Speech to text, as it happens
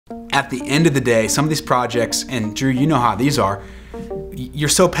at the end of the day, some of these projects, and Drew, you know how these are, you're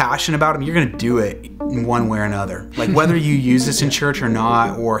so passionate about them, you're gonna do it in one way or another. Like whether you use this in church or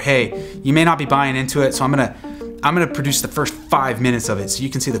not, or hey, you may not be buying into it, so I'm gonna produce the first 5 minutes of it so you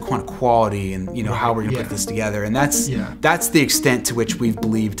can see the quality and how we're gonna put this together. And that's the extent to which we've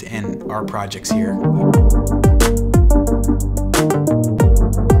believed in our projects here.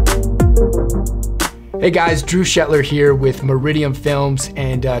 Hey guys, Drew Shetler here with Meridian Films,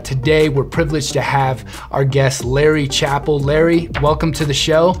 and today we're privileged to have our guest Larry Chappell. Larry, welcome to the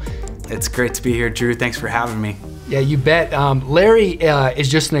show. It's great to be here, Drew. Thanks for having me. Yeah, you bet. Larry is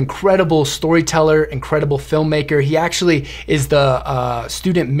just an incredible storyteller, incredible filmmaker. He actually is the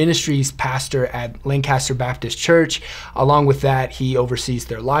student ministries pastor at Lancaster Baptist Church. Along with that, he oversees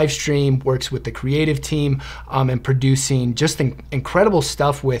their live stream, works with the creative team, and producing just incredible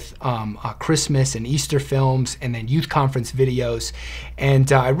stuff with Christmas and Easter films, and then youth conference videos.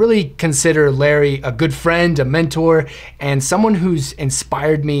 And I really consider Larry a good friend, a mentor, and someone who's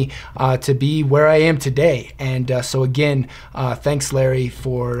inspired me to be where I am today. And so again, thanks Larry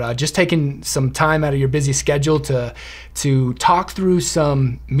for just taking some time out of your busy schedule to talk through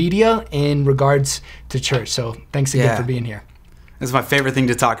some media in regards to church. So thanks again for being here. It's my favorite thing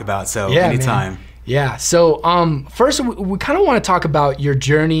to talk about, so anytime. Man. Yeah, so first we kind of want to talk about your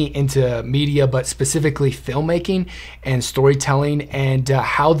journey into media, but specifically filmmaking and storytelling, and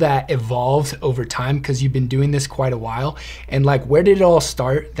how that evolved over time, because you've been doing this quite a while. And like, where did it all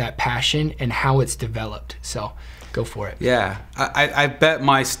start, that passion, and how it's developed? So go for it. Yeah, I bet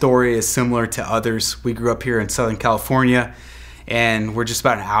my story is similar to others. We grew up here in Southern California, and we're just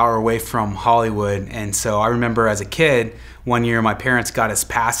about an hour away from Hollywood. And so I remember as a kid, one year my parents got us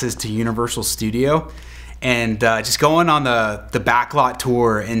passes to Universal Studio, and just going on the backlot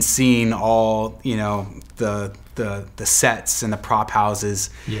tour and seeing all the sets and the prop houses.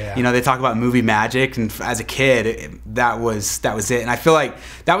 Yeah. They talk about movie magic, and as a kid, that was it. And I feel like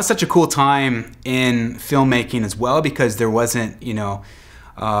that was such a cool time in filmmaking as well, because there wasn't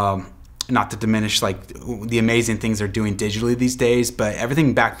not to diminish like the amazing things they're doing digitally these days, but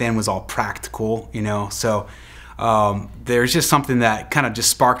everything back then was all practical, so there's just something that kind of just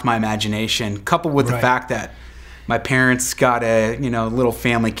sparked my imagination, coupled with the fact that my parents got a little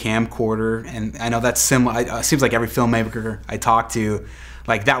family camcorder. And I know that's similar. It seems like every filmmaker I talk to,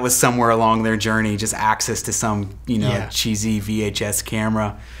 like that was somewhere along their journey, just access to some cheesy VHS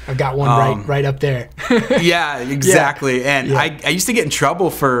camera. I've got one right up there. Yeah, exactly. And I used to get in trouble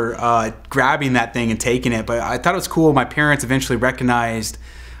for grabbing that thing and taking it, but I thought it was cool. My parents eventually recognized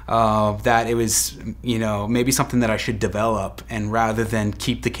that it was maybe something that I should develop, and rather than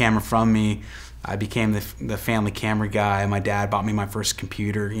keep the camera from me, I became the family camera guy. My dad bought me my first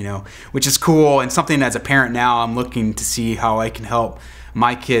computer, which is cool, and something as a parent now I'm looking to see how I can help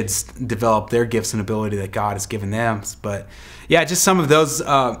my kids develop their gifts and ability that God has given them. But yeah, just some of those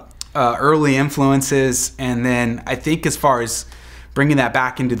early influences. And then I think as far as bringing that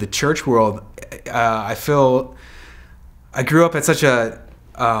back into the church world, I feel I grew up at such a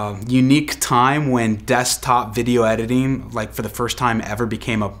unique time when desktop video editing, like for the first time ever,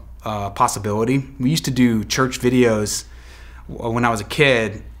 became a possibility. We used to do church videos when I was a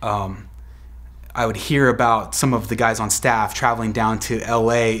kid. I would hear about some of the guys on staff traveling down to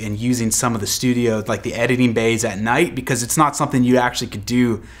LA and using some of the studios, like the editing bays at night, because it's not something you actually could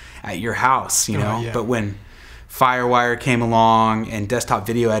do at your house, But when Firewire came along and desktop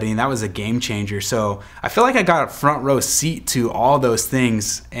video editing, that was a game changer. So I feel like I got a front row seat to all those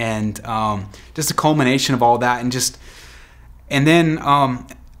things, and just a culmination of all that, and then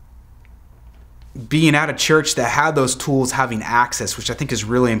being at a church that had those tools, having access, which I think is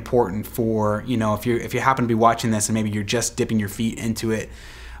really important for, if you happen to be watching this and maybe you're just dipping your feet into it,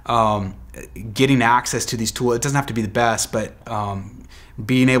 getting access to these tools. It doesn't have to be the best, but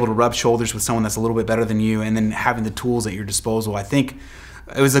being able to rub shoulders with someone that's a little bit better than you, and then having the tools at your disposal. I think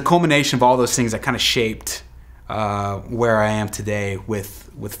it was a culmination of all those things that kind of shaped where I am today with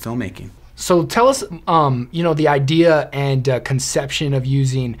filmmaking. So tell us, the idea and conception of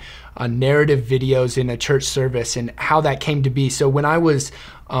using narrative videos in a church service and how that came to be. So when I was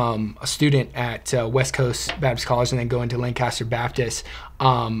a student at West Coast Baptist College and then going to Lancaster Baptist,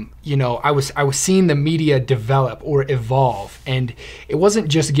 I was seeing the media develop or evolve, and it wasn't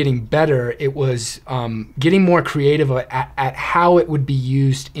just getting better, it was getting more creative at how it would be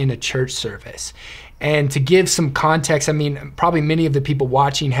used in a church service. And to give some context, I mean, probably many of the people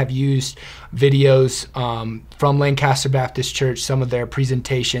watching have used videos from Lancaster Baptist Church, some of their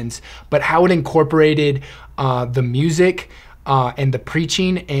presentations, but how it incorporated the music, and the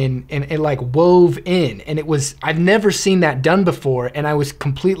preaching, and it like wove in, and I've never seen that done before, and I was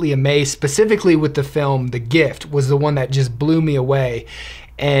completely amazed. Specifically with the film The Gift was the one that just blew me away.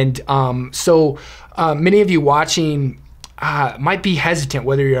 And so many of you watching might be hesitant,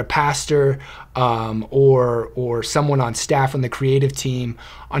 whether you're a pastor or someone on staff on the creative team,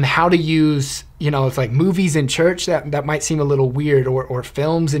 on how to use, it's like movies in church. That might seem a little weird, or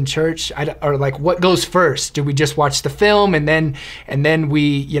films in church, or like what goes first? Do we just watch the film and then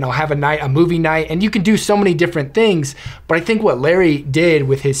we have a movie night? And you can do so many different things. But I think what Larry did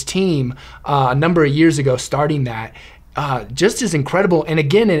with his team a number of years ago, starting that, just is incredible. And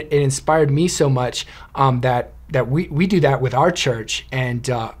again, it inspired me so much that we do that with our church, and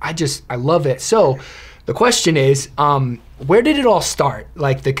I love it. So the question is, where did it all start?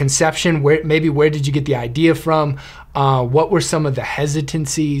 Like the conception, where did you get the idea from? What were some of the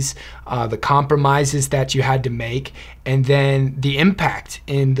hesitancies, the compromises that you had to make, and then the impact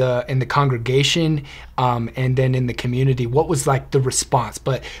in the congregation, and then in the community? What was like the response?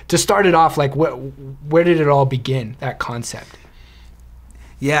 But to start it off, like where did it all begin, that concept?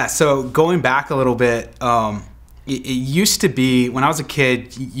 Yeah, so going back a little bit, it used to be, when I was a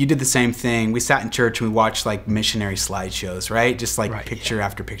kid, you did the same thing. We sat in church and we watched like missionary slideshows, right? Just like picture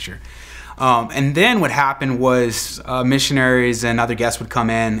after picture. And then what happened was missionaries and other guests would come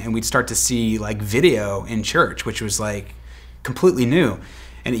in, and we'd start to see like video in church, which was like completely new.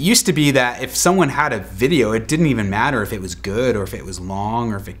 And it used to be that if someone had a video, it didn't even matter if it was good or if it was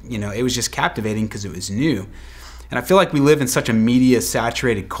long, or if it was just captivating because it was new. And I feel like we live in such a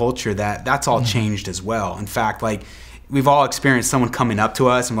media-saturated culture that that's all changed as well. In fact, like we've all experienced someone coming up to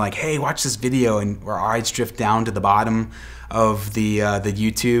us and like, "Hey, watch this video," and our eyes drift down to the bottom of the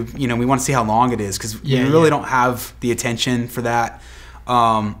YouTube. We want to see how long it is because we really don't have the attention for that.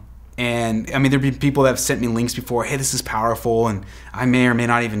 And I mean, there've been people that have sent me links before. "Hey, this is powerful," and I may or may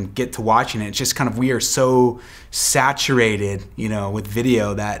not even get to watching it. It's just kind of, we are so saturated, with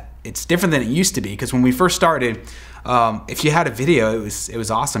video that it's different than it used to be. Because when we first started, if you had a video, it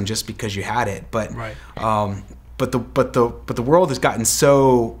was awesome just because you had it. But but the world has gotten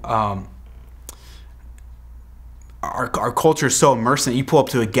so our culture is so immersed in it. You pull up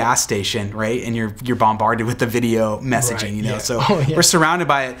to a gas station, right, and you're bombarded with the video messaging. So we're surrounded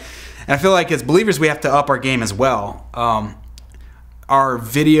by it. And I feel like as believers, we have to up our game as well. Our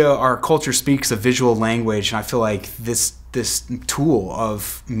culture speaks a visual language, and I feel like this tool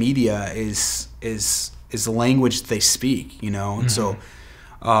of media is the language they speak, and so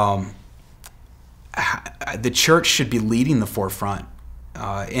the church should be leading the forefront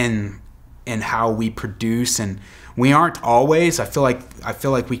in how we produce, and we aren't always. I feel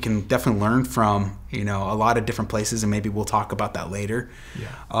like we can definitely learn from a lot of different places, and maybe we'll talk about that later.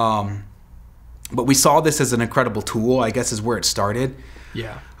 But we saw this as an incredible tool, I guess, is where it started.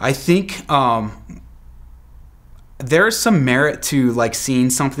 I think there's some merit to like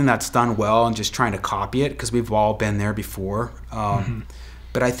seeing something that's done well and just trying to copy it, because we've all been there before.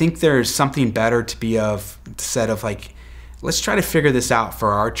 But I think there's something better to be said of like, let's try to figure this out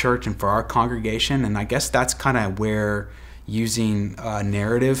for our church and for our congregation. And I guess that's kind of where using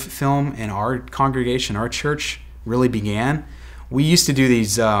narrative film in our congregation, our church, really began. We used to do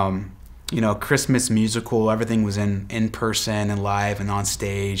these Christmas musical. Everything was in person and live and on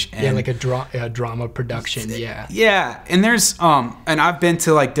stage. And like a drama production. And there's and I've been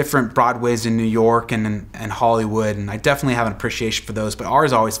to like different Broadways in New York and Hollywood, and I definitely have an appreciation for those. But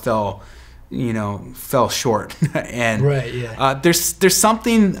ours always fell short. And there's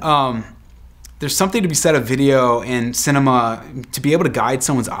something to be said of video and cinema, to be able to guide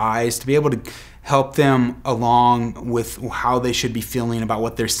someone's eyes, to be able to help them along with how they should be feeling about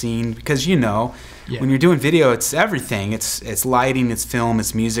what they're seeing. Because when you're doing video, it's everything. It's lighting, it's film,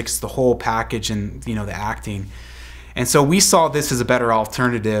 it's music, it's the whole package, and the acting. And so we saw this as a better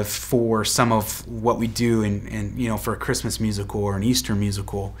alternative for some of what we do in for a Christmas musical or an Easter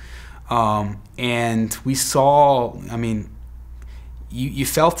musical. And we saw, you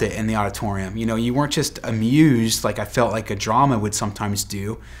felt it in the auditorium. You weren't just amused like I felt like a drama would sometimes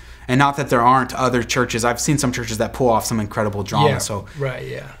do. And not that there aren't other churches. I've seen some churches that pull off some incredible drama.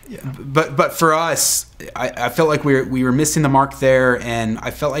 But for us, I felt like we were missing the mark there, and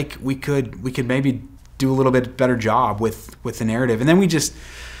I felt like we could maybe do a little bit better job with the narrative. And then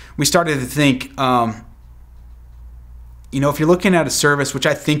we started to think, if you're looking at a service, which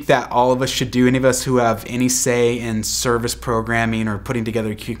I think that all of us should do, any of us who have any say in service programming or putting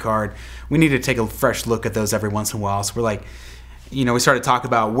together a cue card, we need to take a fresh look at those every once in a while. So we're like, we started to talk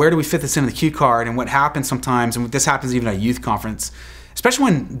about where do we fit this into the cue card, and what happens sometimes, and this happens even at a youth conference, especially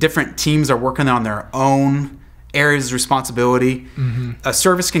when different teams are working on their own areas of responsibility. A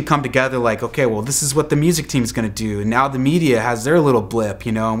service can come together like, okay, well, this is what the music team is going to do, and now the media has their little blip,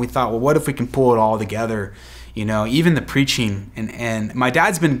 you know, and we thought, well, what if we can pull it all together, you know, even the preaching, and my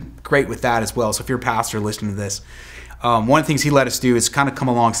dad's been great with that as well. So if you're a pastor listening to this, one of the things he let us do is kind of come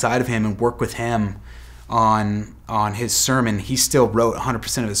alongside of him and work with him on his sermon. He still wrote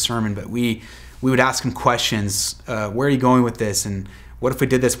 100% of his sermon, but we would ask him questions. Where are you going with this? And what if we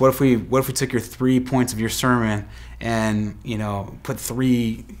did this? What if we took your 3 points of your sermon and, you know, put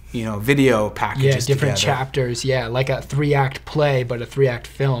 3, you know, video packages different together? Chapters, like a 3-act play, but a 3-act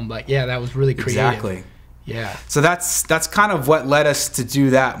film. But yeah, that was really creative. Exactly. Yeah. So that's kind of what led us to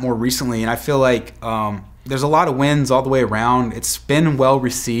do that more recently, and I feel like there's a lot of wins all the way around. It's been well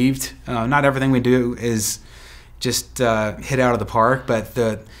received. Not everything we do is just hit out of the park, but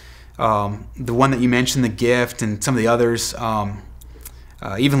the one that you mentioned, The Gift, and some of the others.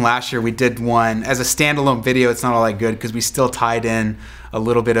 Even last year we did one as a standalone video. It's not all that good because we still tied in a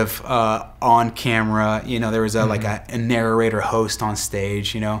little bit of on camera. You know, there was like a narrator host on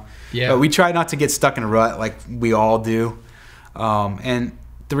stage. You know, but we try not to get stuck in a rut like we all do. And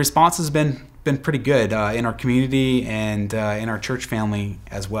the response has been pretty good in our community and in our church family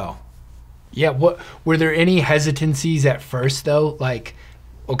as well. Yeah. What were there any hesitancies at first though? Like,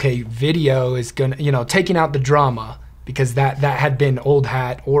 okay, video is gonna, you know, taking out the drama, because that had been old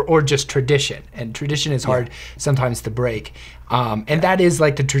hat or just tradition, and tradition is hard sometimes to break. And that is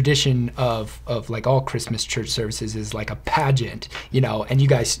like the tradition of like all Christmas church services is like a pageant, you know, and you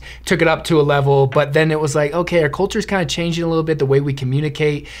guys took it up to a level, but then it was like, okay, our culture's kind of changing a little bit. The way we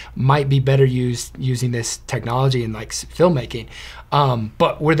communicate might be better used using this technology and like filmmaking.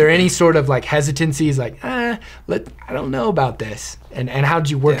 But were there any sort of like hesitancies, like, I don't know about this, and how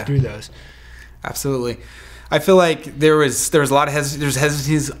did you work through those? Absolutely. I feel like there was a lot of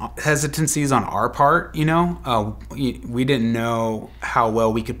hesitancies on our part. You know, we didn't know how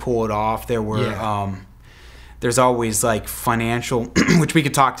well we could pull it off. There were there's always like financial, which we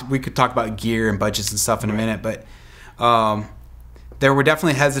could talk about gear and budgets and stuff in a minute, but there were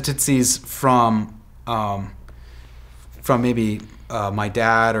definitely hesitancies from maybe my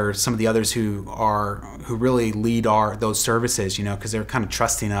dad or some of the others who really lead those services. You know, because they're kind of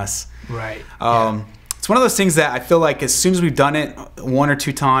trusting us. Right. It's one of those things that I feel like as soon as we've done it 1 or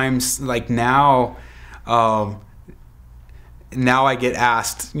 2 times, like now I get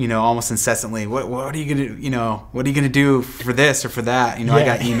asked, you know, almost incessantly, what are you gonna, you know, what are you gonna do for this or for that? You know, I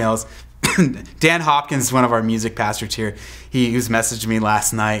got emails. Dan Hopkins, one of our music pastors here, he was messaging me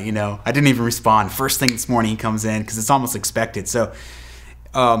last night. You know, I didn't even respond. First thing this morning he comes in because it's almost expected. So.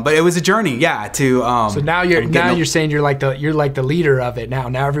 But it was a journey, so now you're saying you're like the leader of it now.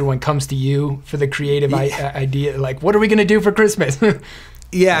 Now everyone comes to you for the creative idea. Like, what are we gonna do for Christmas? And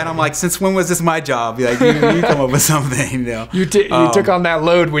I'm like, since when was this my job? Like, you come up with something, you know. You took on that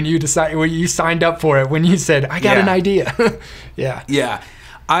load when you signed up for it. When you said, I got an idea. Yeah.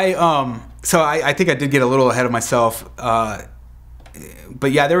 I think I did get a little ahead of myself.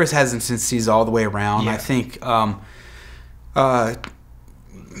 But yeah, there was hesitancies all the way around. I think.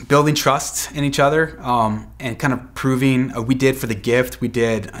 Building trust in each other and kind of proving we did for The Gift. We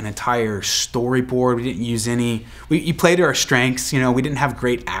did an entire storyboard. We didn't use any. We played to our strengths. You know, we didn't have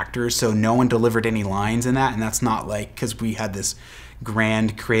great actors, so no one delivered any lines in that. And that's not like because we had this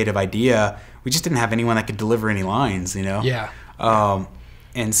grand creative idea. We just didn't have anyone that could deliver any lines. You know. Yeah.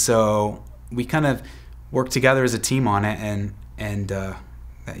 And so we kind of worked together as a team on it, and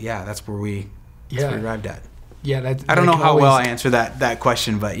that's where we arrived at. Yeah, I don't know how well I answer that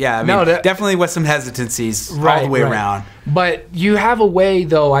question, but yeah, I mean, definitely with some hesitancies all the way around. But you have a way,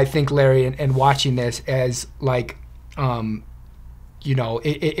 though, I think, Larry, and watching this as like, you know,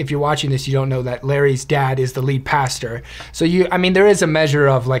 if you're watching this, you don't know that Larry's dad is the lead pastor. So there is a measure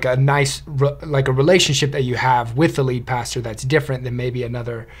of like a nice, like a relationship that you have with the lead pastor that's different than maybe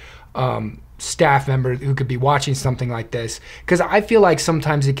another staff member who could be watching something like this, because I feel like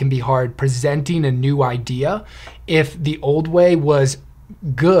sometimes it can be hard presenting a new idea. If the old way was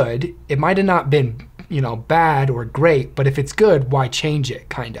good, it might have not been, you know, bad or great, but if it's good, why change it,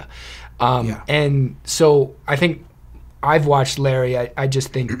 kind of. And so I think I've watched Larry, I just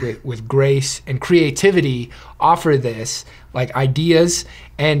think with grace and creativity offer this like ideas,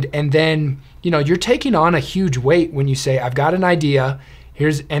 and then, you know, you're taking on a huge weight when you say, I've got an idea,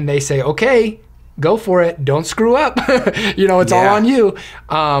 and they say, okay, go for it, don't screw up. You know, it's all on you.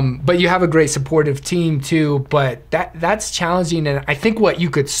 But you have a great supportive team too, but that's challenging. And I think what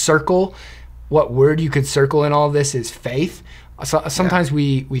word you could circle in all this is faith. So sometimes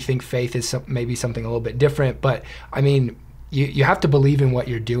we think faith is maybe something a little bit different, but I mean, you have to believe in what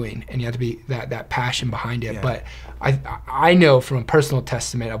you're doing, and you have to be that passion behind it. Yeah. But I know from a personal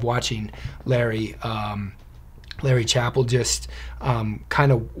testament of watching Larry Chappell just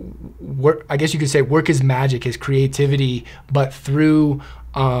kind of work, I guess you could say, work his magic, his creativity, but through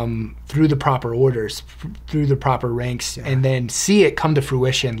the proper orders, through the proper ranks, and then see it come to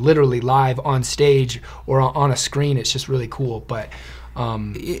fruition, literally live on stage or on a screen. It's just really cool. But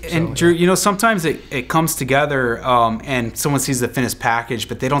Drew, you know, sometimes it comes together and someone sees the finished package,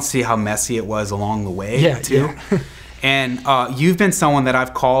 but they don't see how messy it was along the way too. Yeah. And you've been someone that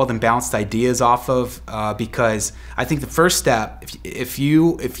I've called and bounced ideas off of because I think the first step, if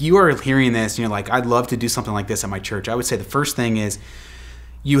you are hearing this and you're like, I'd love to do something like this at my church, I would say the first thing is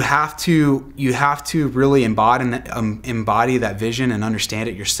you have to really embody that vision and understand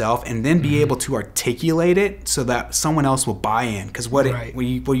it yourself, and then be able to articulate it so that someone else will buy in. Because what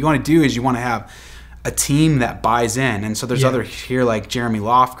you want to do is you want to have a team that buys in. And so there's others here like Jeremy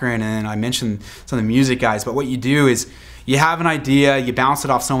Lofgren, and I mentioned some of the music guys. But what you do is you have an idea, you bounce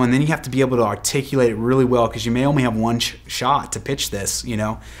it off someone, then you have to be able to articulate it really well, because you may only have one shot to pitch this, you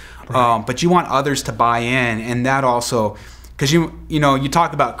know. But you want others to buy in, and that also, because you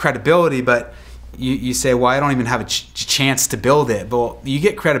talk about credibility, but you say, well, I don't even have a chance to build it. But you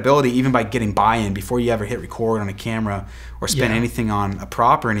get credibility even by getting buy-in before you ever hit record on a camera or spend anything on a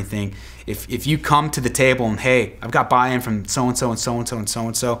prop or anything. If you come to the table and, hey, I've got buy-in from so-and-so and so-and-so and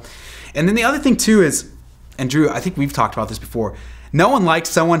so-and-so. And then the other thing too is, and Drew, I think we've talked about this before, no one likes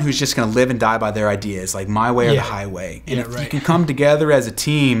someone who's just going to live and die by their ideas, like my way or the highway. And if you can come together as a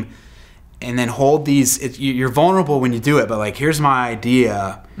team and then hold these, you're vulnerable when you do it, but like, here's my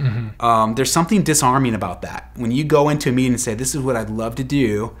idea. There's something disarming about that. When you go into a meeting and say, this is what I'd love to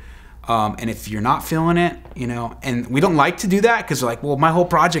do, and if you're not feeling it, you know, and we don't like to do that because we're like, well, my whole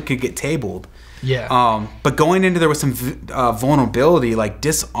project could get tabled. But going into there with some vulnerability, like,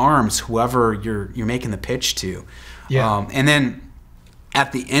 disarms whoever you're making the pitch to. And then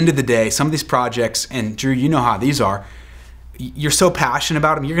at the end of the day, some of these projects, and Drew, you know how these are, you're so passionate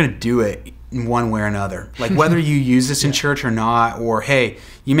about them, you're going to do it in one way or another. Like, whether you use this in church or not, or, hey,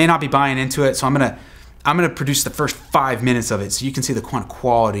 you may not be buying into it, so I'm going to produce the first 5 minutes of it so you can see the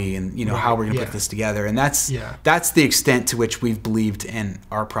quality and, you know, how we're going to put this together. And that's the extent to which we've believed in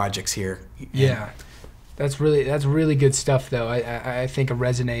our projects here. That's really good stuff, though. I think I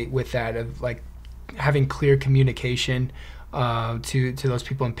resonate with that, of like having clear communication to those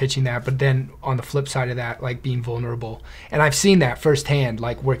people and pitching that, but then on the flip side of that, like, being vulnerable. And I've seen that firsthand,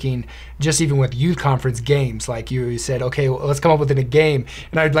 like working just even with youth conference games. Like, you said, okay, well, let's come up with a game,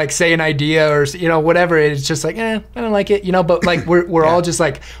 and I'd like say an idea or, you know, whatever. It's just like, I don't like it, you know. But like, we're all just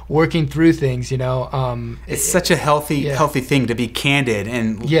like working through things, you know. It's such a healthy thing to be candid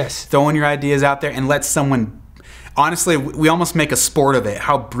and throwing your ideas out there and let someone. Honestly, we almost make a sport of it,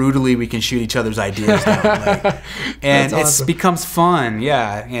 how brutally we can shoot each other's ideas down. Like, and it becomes fun, So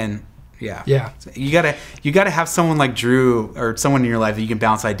you gotta have someone like Drew or someone in your life that you can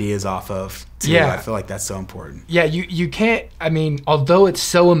bounce ideas off of too. I feel like that's so important. You can't, I mean, although it's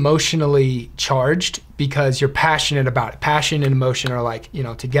so emotionally charged because you're passionate about it, passion and emotion are like, you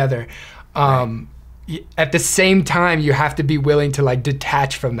know, together. At the same time, you have to be willing to like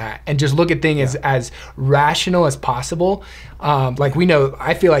detach from that and just look at things as rational as possible. Like, we know,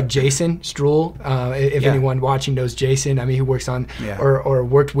 I feel like Jason Struhl, if anyone watching knows Jason, I mean, he works on or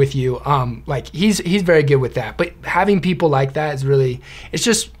worked with you. Like, he's very good with that. But having people like that is really, it's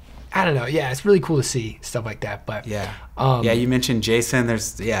just, I don't know. It's really cool to see stuff like that. But you mentioned Jason.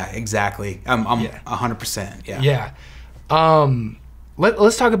 There's exactly. I'm 100%.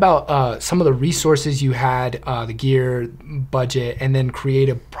 Let's talk about some of the resources you had, the gear, budget, and then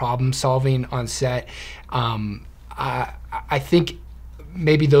creative problem solving on set. I think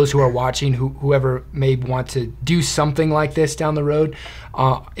maybe those who are watching, whoever may want to do something like this down the road,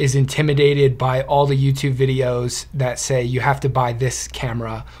 is intimidated by all the YouTube videos that say you have to buy this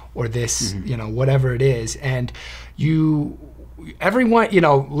camera or this, you know, whatever it is. And everyone, you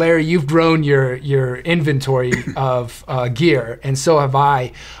know, Larry, you've grown your inventory of gear, and so have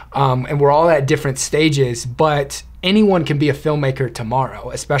I, and we're all at different stages, but anyone can be a filmmaker tomorrow,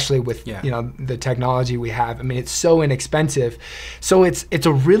 especially with you know, the technology we have. I mean, it's so inexpensive. So it's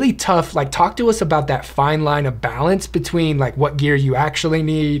a really tough, like, talk to us about that fine line of balance between like what gear you actually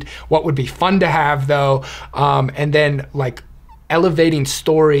need, what would be fun to have though, and then like elevating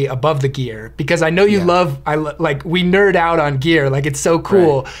story above the gear, because I know you like, we nerd out on gear, like, it's so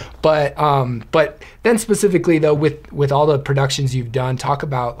cool. But then specifically though, with all the productions you've done, talk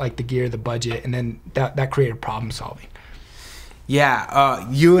about like the gear, the budget, and then that creative problem solving.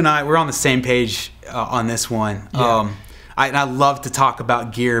 You and I, we're on the same page on this one. I I love to talk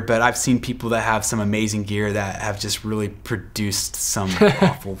about gear, but I've seen people that have some amazing gear that have just really produced some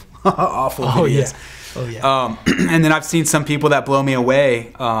awful videos. Oh yeah. And then I've seen some people that blow me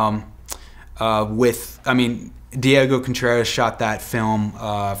away. Diego Contreras shot that film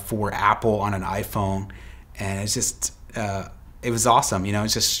for Apple on an iPhone, and it's just it was awesome.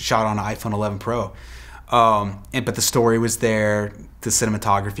 It's just shot on an iPhone 11 Pro. But the story was there, the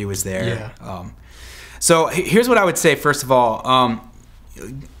cinematography was there. Yeah. So here's what I would say. First of all,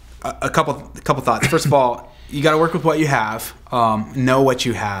 a couple thoughts. First of all, you got to work with what you have. Know what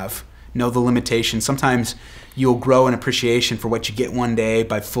you have. Know the limitations. Sometimes you'll grow an appreciation for what you get one day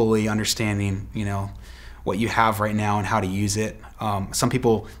by fully understanding, what you have right now and how to use it. Some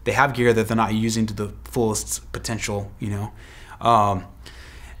people, they have gear that they're not using to the fullest potential.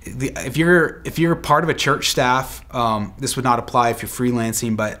 If you're part of a church staff, this would not apply if you're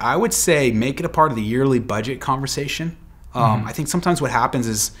freelancing, but I would say make it a part of the yearly budget conversation. I think sometimes what happens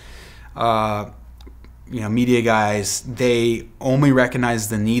is, media guys, they only recognize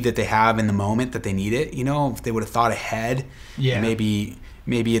the need that they have in the moment that they need it. If they would have thought ahead, maybe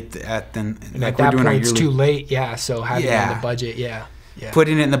at that point it's too late. Yeah. So having it in the budget. Yeah.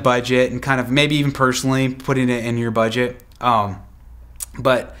 Putting it in the budget and kind of maybe even personally putting it in your budget.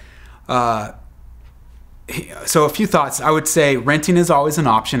 So a few thoughts. I would say renting is always an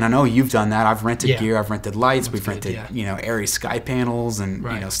option. I know you've done that. I've rented gear. I've rented lights. We've rented, Airy sky panels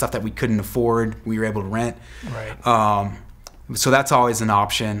and stuff that we couldn't afford. We were able to rent. Right. So that's always an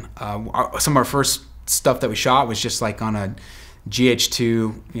option. Some of our first stuff that we shot was just like on a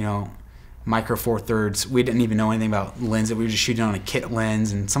GH2, micro 4/3. We didn't even know anything about lenses. We were just shooting on a kit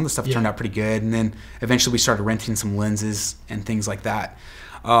lens, and some of the stuff turned out pretty good. And then eventually we started renting some lenses and things like that.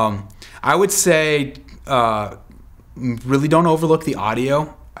 I would say really don't overlook the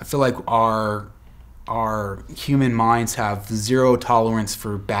audio. I feel like our human minds have zero tolerance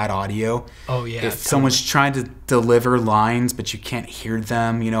for bad audio. Oh yeah. If someone's trying to deliver lines but you can't hear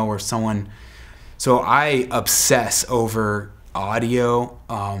them, or someone. So I obsess over audio.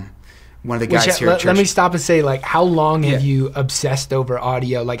 One of the guys here at church. Let me stop and say, like, how long have you obsessed over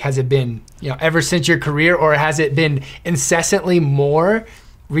audio? Like, has it been, ever since your career, or has it been incessantly more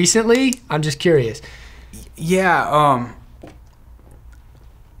recently? I'm just curious. Yeah,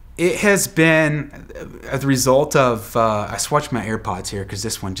 it has been the result of, I swatched my AirPods here because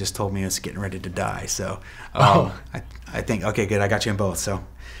this one just told me it's getting ready to die. So I think, okay, good. I got you in both. So,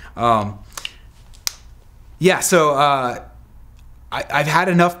 I've had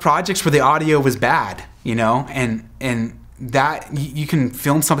enough projects where the audio was bad, and that you can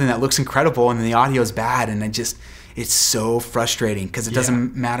film something that looks incredible and then the audio is bad, and it's so frustrating because it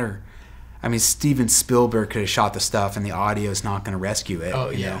doesn't matter. I mean, Steven Spielberg could have shot the stuff and the audio is not going to rescue it. Oh,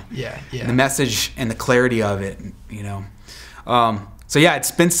 yeah. The message and the clarity of it, So yeah,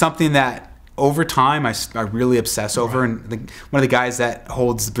 it's been something that over time I really obsess over. And one of the guys that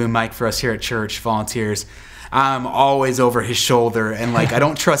holds the boom mic for us here at church, volunteers, I'm always over his shoulder, and I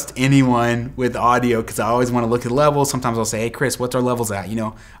don't trust anyone with audio because I always want to look at levels. Sometimes I'll say, "Hey, Chris, what's our levels at?"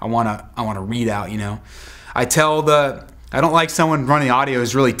 I want to read out. I don't like someone running audio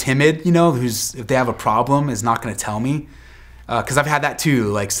who's really timid. Who's, if they have a problem, is not going to tell me. Because I've had that too.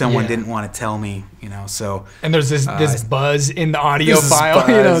 Like someone didn't want to tell me. So. And there's this buzz in the audio file.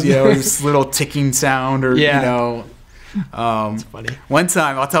 Buzz, this little ticking sound, or It's funny. One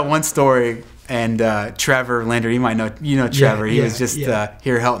time, I'll tell one story. And Trevor Linder, you might know, Trevor. He was just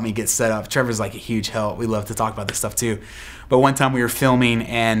here helping me get set up. Trevor's like a huge help. We love to talk about this stuff too. But one time we were filming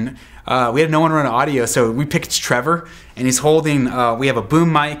and we had no one run audio, so we picked Trevor, and he's holding. We have a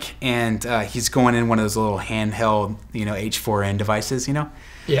boom mic, and he's going in one of those little handheld, H4n devices,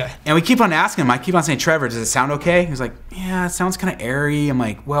 Yeah. And we keep on asking him. I keep on saying, "Trevor, does it sound okay?" He's like, "Yeah, it sounds kind of airy." I'm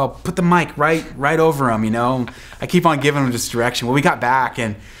like, "Well, put the mic right over him." I keep on giving him this direction. Well, we got back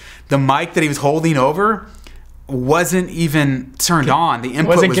and. The mic that he was holding over wasn't even turned on. The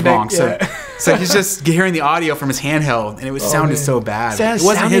input was wrong. So he's just hearing the audio from his handheld, and it was sounded so bad. It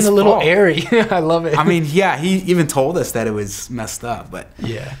wasn't his little fault. Airy. I love it. I mean, he even told us that it was messed up. But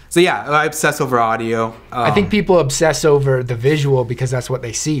So I obsess over audio. I think people obsess over the visual because that's what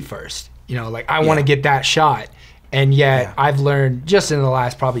they see first. I want to get that shot. And yet I've learned just in the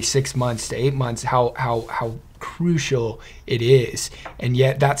last probably 6 months to 8 months how crucial it is, and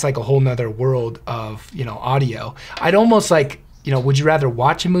yet that's like a whole nother world of audio. I'd almost would you rather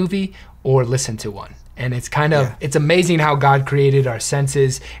watch a movie or listen to one? And it's kind of it's amazing how God created our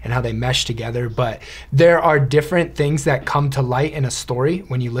senses and how they mesh together, but there are different things that come to light in a story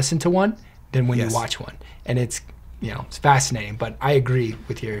when you listen to one than when you watch one, and it's it's fascinating. But I agree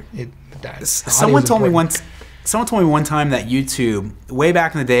with that. Someone told me once someone told me one time that YouTube, way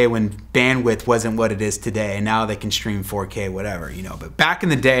back in the day when bandwidth wasn't what it is today, and now they can stream 4K, whatever, you know. But back in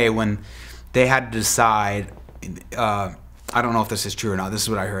the day when they had to decide, I don't know if this is true or not, this is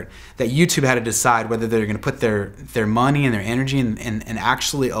what I heard, that YouTube had to decide whether they're going to put their money and their energy and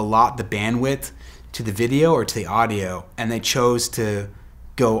actually allot the bandwidth to the video or to the audio. And they chose to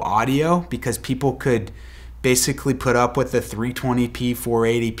go audio because people could basically put up with the 320p,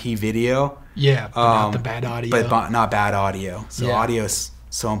 480p video. Yeah, but not the bad audio. But not bad audio. So audio is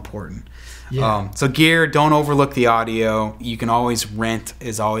so important. Yeah. So gear, don't overlook the audio. You can always rent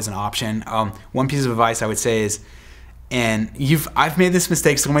is always an option. One piece of advice I would say is, and I've made this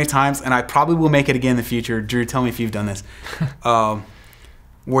mistake so many times, and I probably will make it again in the future. Drew, tell me if you've done this.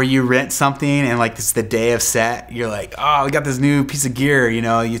 Where you rent something and like it's the day of set, you're like, oh, we got this new piece of gear, you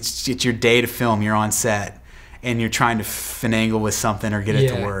know, it's your day to film, you're on set, and you're trying to finagle with something or get it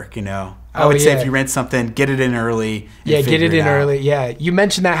to work, you know. I would say if you rent something, get it in early. Yeah, get it in early. Yeah, you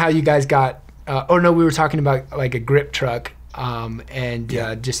mentioned that how you guys got. We were talking about like a grip truck,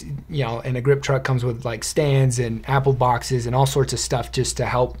 just you know, and a grip truck comes with like stands and Apple boxes and all sorts of stuff just to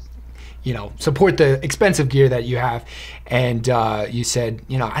help, you know, support the expensive gear that you have. And you said,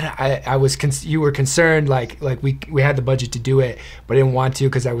 you know, you were concerned, like we had the budget to do it, but I didn't want to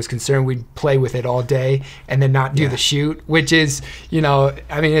because I was concerned we'd play with it all day and then not do the shoot, which is, you know,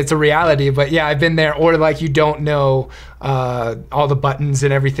 I mean, it's a reality, but yeah, I've been there. Or like you don't know all the buttons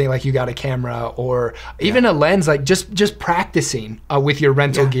and everything, like you got a camera or even a lens, like just practicing with your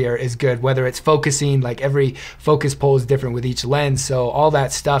rental gear is good, whether it's focusing, like every focus pole is different with each lens. So all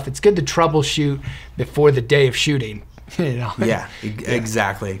that stuff, it's good to troubleshoot before the day of shooting. You know?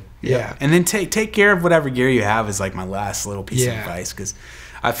 Exactly. Yeah. And then take care of whatever gear you have is like my last little piece of advice, because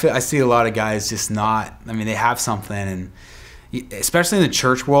I see a lot of guys just not, I mean, they have something, and especially in the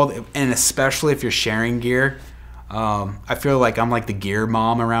church world, and especially if you're sharing gear, I feel like I'm like the gear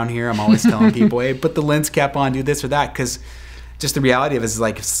mom around here. I'm always telling people, hey, put the lens cap on, do this or that, because just the reality of it is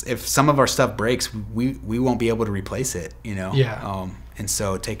like if some of our stuff breaks, we won't be able to replace it, you know? Yeah. And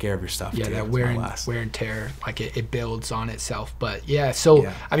so take care of your stuff. Yeah, too. that wear and tear, like it builds on itself. But yeah,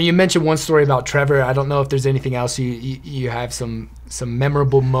 so I mean, you mentioned one story about Trevor. I don't know if there's anything else you have some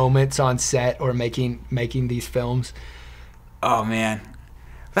memorable moments on set or making these films. Oh man,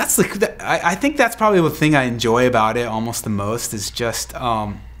 I think that's probably the thing I enjoy about it almost the most is just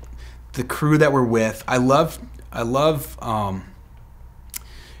the crew that we're with. I love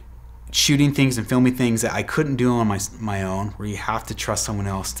shooting things and filming things that I couldn't do on my own, where you have to trust someone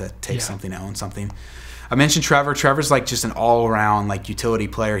else to take something, own something. I mentioned Trevor. Trevor's like just an all-around like utility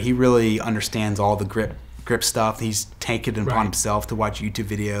player. He really understands all the grip stuff. He's taken it upon himself to watch YouTube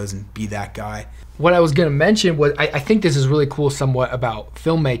videos and be that guy. What I was going to mention was I think this is really cool somewhat about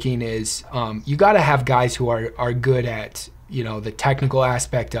filmmaking is you got to have guys who are good at, you know, the technical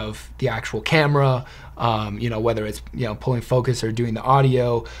aspect of the actual camera, you know, whether it's, you know, pulling focus or doing the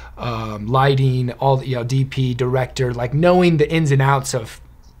audio, lighting, all the, you know, DP, director, like knowing the ins and outs of,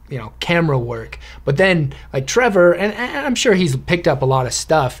 you know, camera work. But then like Trevor, and I'm sure he's picked up a lot of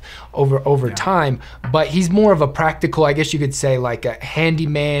stuff over time, but he's more of a practical, I guess you could say, like a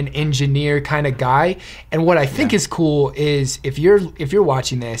handyman, engineer kind of guy. And what I think is cool is if you're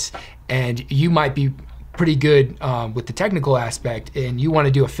watching this and you might be pretty good with the technical aspect and you want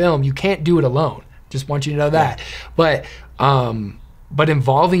to do a film, you can't do it alone. Just want you to know that. But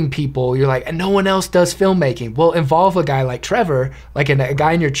involving people, you're like, and no one else does filmmaking. Well, involve a guy like Trevor, like a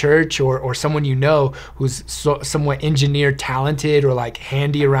guy in your church or someone you know who's somewhat engineer talented or like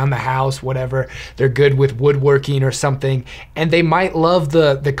handy around the house, whatever. They're good with woodworking or something. And they might love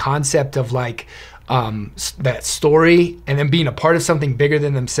the concept of like, that story and then being a part of something bigger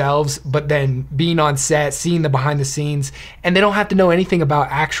than themselves, but then being on set, seeing the behind the scenes, and they don't have to know anything about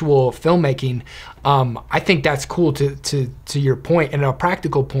actual filmmaking. I think that's cool to your point, and a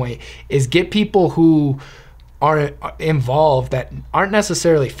practical point is get people who are involved that aren't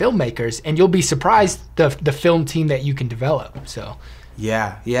necessarily filmmakers, and you'll be surprised the film team that you can develop. So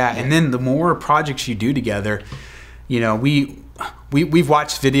yeah. And then the more projects you do together, you know, we've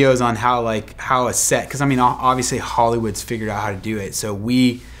watched videos on how a set, because I mean obviously Hollywood's figured out how to do it, so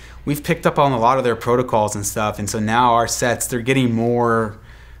we've picked up on a lot of their protocols and stuff, and so now our sets, they're getting more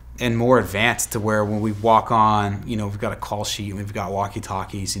and more advanced to where when we walk on, you know, we've got a call sheet and we've got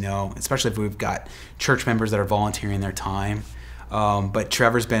walkie-talkies, you know, especially if we've got church members that are volunteering their time. But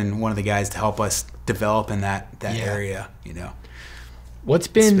Trevor's been one of the guys to help us develop in that area, you know. What's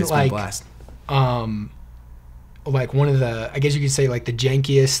been it's like been a blast. Like one of the, I guess you could say like the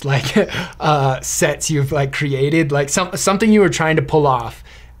jankiest like sets you've like created, like something you were trying to pull off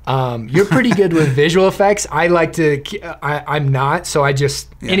You're pretty good with visual effects. I like to, I'm not, so I just,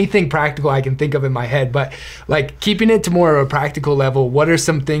 anything practical I can think of in my head, but like keeping it to more of a practical level, what are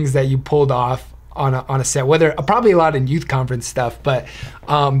some things that you pulled off on a set, whether, probably a lot in youth conference stuff, but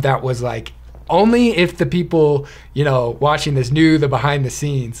that was like, only if the people, you know, watching this knew the behind the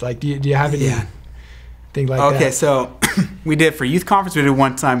scenes. Like, do you have any thing like that? Okay, so we did for youth conference, we did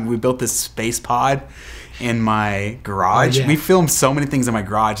one time, we built this space pod in my garage. We filmed so many things in my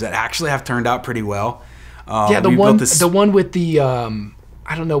garage that actually have turned out pretty well. The one with the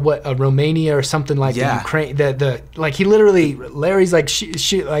I don't know what, Romania or something like the Ukraine. The like he literally, Larry's like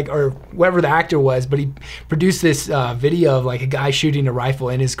shoot like, or whoever the actor was, but he produced this video of like a guy shooting a rifle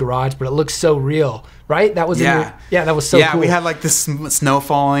in his garage, but it looks so real, right? That was that was so cool. We had like this snow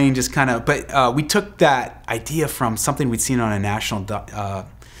falling, just kind of, but we took that idea from something we'd seen on a national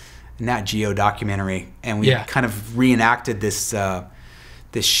Nat Geo documentary, and we kind of reenacted this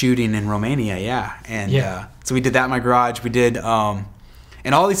this shooting in Romania, so we did that in my garage. We did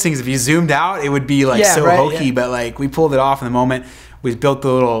and all these things, if you zoomed out, it would be like hokey, but like we pulled it off in the moment. We built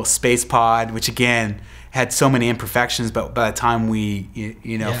the little space pod, which again had so many imperfections, but by the time we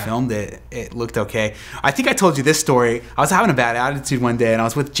filmed it, it looked okay. I think I told you this story. I was having a bad attitude one day, and I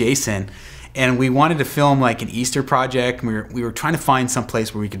was with Jason, and we wanted to film like an Easter project. We were trying to find some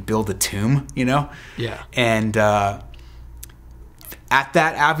place where we could build a tomb, you know? Yeah. And at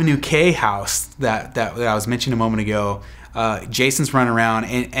that Avenue K house that I was mentioning a moment ago, Jason's running around,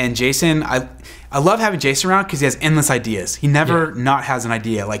 and Jason, I love having Jason around because he has endless ideas. He never not has an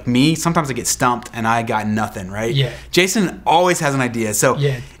idea. Like me, sometimes I get stumped and I got nothing, right? Yeah. Jason always has an idea. So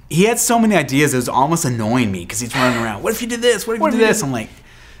he had so many ideas, it was almost annoying me because he's running around. What if you did this? What if you did this? I'm like,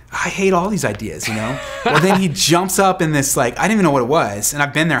 I hate all these ideas, you know? Well, then he jumps up in this, like, I didn't even know what it was, and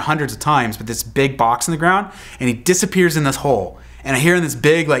I've been there hundreds of times, but this big box in the ground, and he disappears in this hole. And I hear in this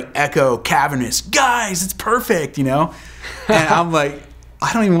big, like, echo, cavernous, guys, it's perfect, you know? And I'm like,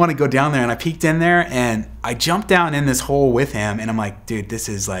 I don't even want to go down there. And I peeked in there, and I jumped down in this hole with him, and I'm like, dude, this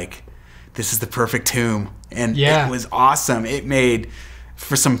is the perfect tomb. And it was awesome. It made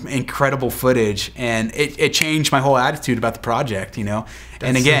for some incredible footage, and it changed my whole attitude about the project, you know?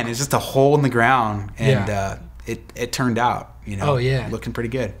 And again, it's just a hole in the ground, and it turned out, you know, looking pretty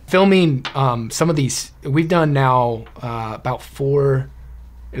good. Filming some of these, we've done now about 4,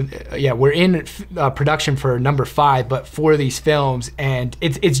 we're in production for number 5, but 4 of these films, and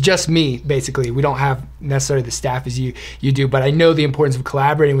it's just me, basically. We don't have necessarily the staff as you do, but I know the importance of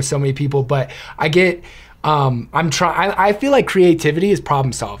collaborating with so many people, but I get, I feel like creativity is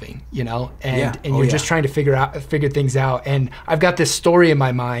problem solving, you know, and you're just trying to figure things out. And I've got this story in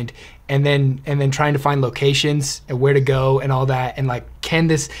my mind, and then trying to find locations and where to go and all that, and like, can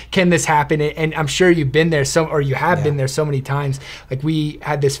this happen? And I'm sure you've been there been there so many times. Like, we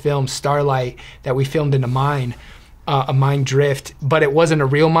had this film Starlight that we filmed in a mine drift, but it wasn't a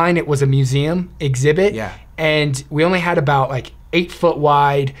real mine, it was a museum exhibit. And we only had about like 8 foot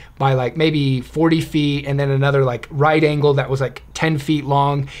wide by like maybe 40 feet, and then another like right angle that was like 10 feet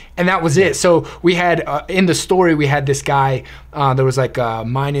long, and that was it. So we had in the story, we had this guy, there was like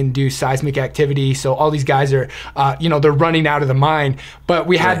mine-induced seismic activity, so all these guys are they're running out of the mine, but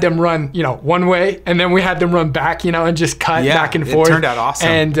we had them run one way, and then we had them run back, and just cut back and forth. It turned out awesome.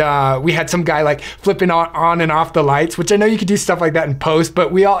 And we had some guy like flipping on and off the lights, which I know you could do stuff like that in post,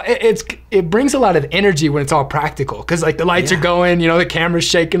 but it brings a lot of energy when it's all practical, because like the lights are going, the camera's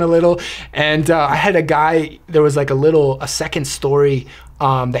shaking a little. And I had a guy, there was like a second story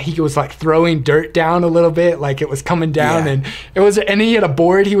that he was like throwing dirt down a little bit, like it was coming down, and he had a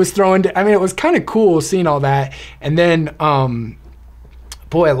board he was throwing. I mean, it was kind of cool seeing all that. And then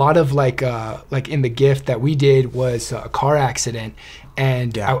boy, a lot of like in the gift that we did was a car accident.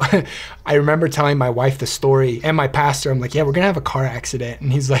 And I remember telling my wife the story, and my pastor, I'm like, we're gonna have a car accident.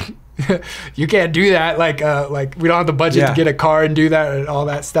 And he's like, you can't do that. Like we don't have the budget to get a car and do that and all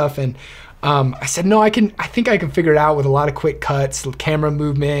that stuff. And I said, no, I think I can figure it out with a lot of quick cuts, camera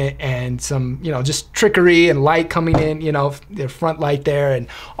movement, and some, just trickery and light coming in, the front light there and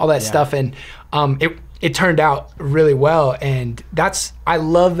all that stuff. And it turned out really well. And I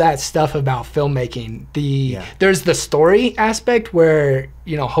love that stuff about filmmaking. There's the story aspect where,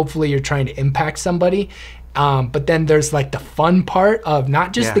 hopefully you're trying to impact somebody. But then there's like the fun part of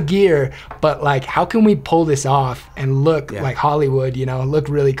not just the gear, but like, how can we pull this off and look like Hollywood, look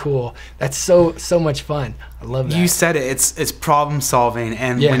really cool. That's so much fun. I love that. You said it, it's problem solving.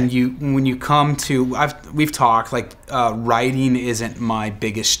 And when you come to, we've talked, like writing isn't my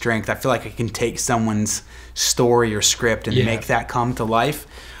biggest strength. I feel like I can take someone's story or script and make that come to life.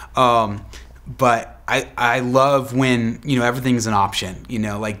 But I love when, you know, everything's an option, you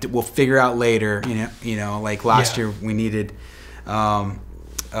know, like we'll figure out later, you know, like last year we needed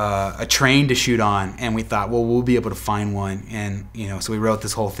a train to shoot on, and we thought, well, we'll be able to find one. And, you know, so we wrote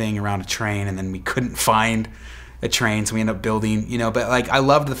this whole thing around a train, and then we couldn't find a train, so we ended up building, you know, but like I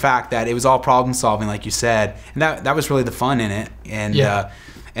loved the fact that it was all problem solving, like you said, and that was really the fun in it.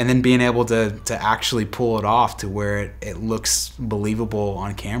 And then being able to actually pull it off to where it looks believable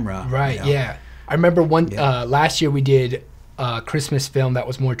on camera. Right, you know? yeah. I remember last year we did a Christmas film that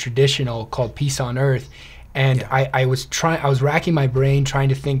was more traditional called Peace on Earth. And I was racking my brain trying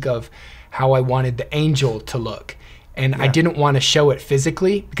to think of how I wanted the angel to look. And I didn't want to show it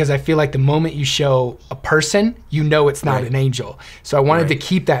physically, because I feel like the moment you show a person, you know it's not an angel. So I wanted to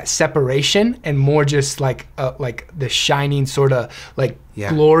keep that separation and more just like the shining sort of like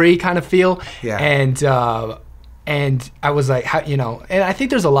glory kind of feel. And I was like, how, you know, and I think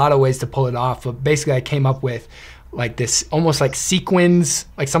there's a lot of ways to pull it off, but basically I came up with like this almost like sequins,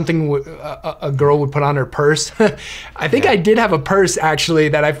 like something a girl would put on her purse. I think I did have a purse actually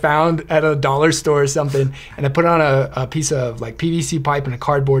that I found at a dollar store or something, and I put on a piece of like PVC pipe and a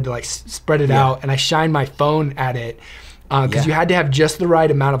cardboard to like spread it out, and I shined my phone at it because you had to have just the right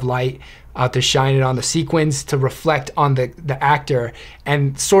amount of light to shine it on the sequins to reflect on the actor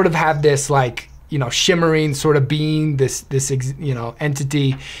and sort of have this like, you know, shimmering sort of being, this you know,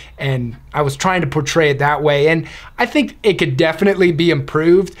 entity, and I was trying to portray it that way, and I think it could definitely be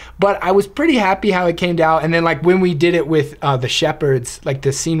improved, but I was pretty happy how it came out. And then like when we did it with the shepherds, like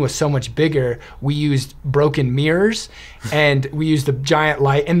the scene was so much bigger, we used broken mirrors and we used a giant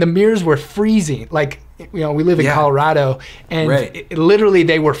light, and the mirrors were freezing. Like, you know, we live in Colorado, and literally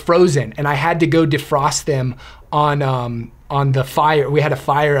they were frozen, and I had to go defrost them on the fire. We had a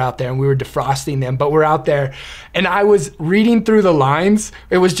fire out there and we were defrosting them, but we're out there and I was reading through the lines.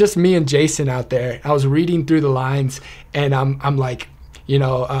 It was just me and Jason out there. I was reading through the lines, and I'm like, you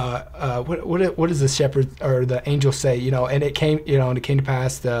know, what does the shepherd or the angel say, you know, and it came, you know, and it came to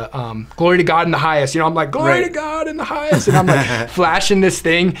pass, the glory to God in the highest, you know, I'm like, glory to God in the highest, and I'm like flashing this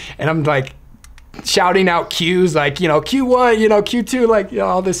thing, and I'm like shouting out cues, like, you know, Q1, you know, Q2, like, you know,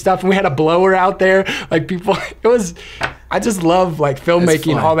 all this stuff. And we had a blower out there, like people, I just love like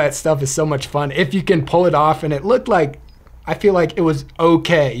filmmaking. All that stuff is so much fun if you can pull it off. And it looked like, I feel like it was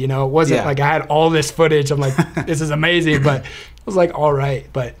okay, you know, it wasn't like I had all this footage, I'm like, this is amazing, but it was like, all right.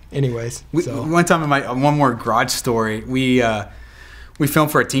 But anyways, one time in one more garage story, we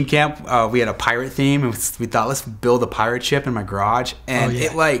filmed for a teen camp. We had a pirate theme, and we thought, let's build a pirate ship in my garage. And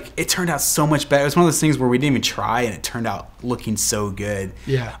it turned out so much better. It was one of those things where we didn't even try, and it turned out looking so good.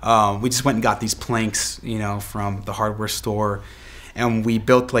 We just went and got these planks, you know, from the hardware store, and we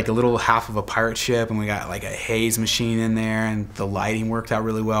built like a little half of a pirate ship, and we got like a haze machine in there, and the lighting worked out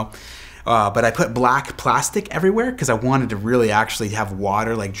really well. But I put black plastic everywhere because I wanted to really actually have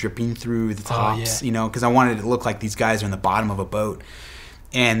water like dripping through the tops, you know, because I wanted it to look like these guys are in the bottom of a boat.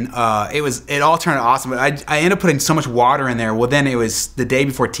 And it all turned out awesome. But I ended up putting so much water in there. Well, then it was the day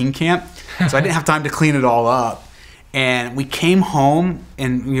before teen camp, so I didn't have time to clean it all up. And we came home,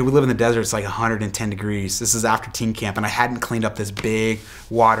 and you know, we live in the desert. It's like 110 degrees. This is after teen camp, and I hadn't cleaned up this big,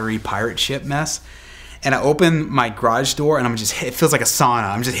 watery pirate ship mess. And I open my garage door, and it feels like a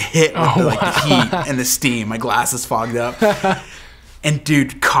sauna. I'm just hit with the heat and the steam. My glasses fogged up. And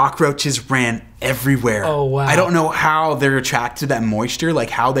dude, cockroaches ran everywhere. Oh, wow. I don't know how they're attracted to that moisture,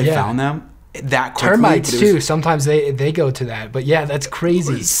 like how they found them that quickly. Termites too, sometimes they go to that. But yeah, that's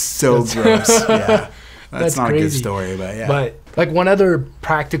crazy. It's so gross. Yeah. That's not crazy. A good story, but yeah. But like one other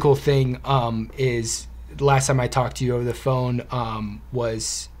practical thing is, last time I talked to you over the phone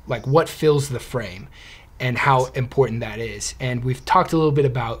was like what fills the frame and how important that is. And we've talked a little bit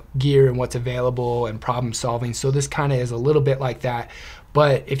about gear and what's available and problem solving. So this kind of is a little bit like that.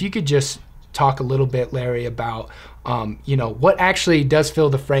 But if you could just talk a little bit, Larry, about you know, what actually does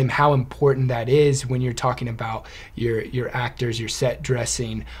fill the frame, how important that is when you're talking about your actors, your set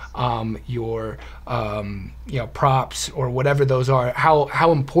dressing, your you know, props or whatever those are,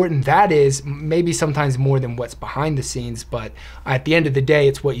 how important that is, maybe sometimes more than what's behind the scenes, but at the end of the day,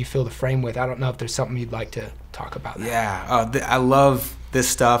 it's what you fill the frame with. I don't know if there's something you'd like to talk about that. Yeah, I love this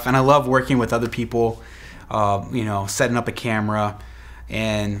stuff, and I love working with other people, you know, setting up a camera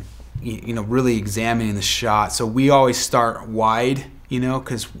and you know, really examining the shot. So we always start wide, you know,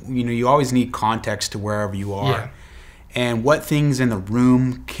 because you know, you always need context to wherever you are, and what things in the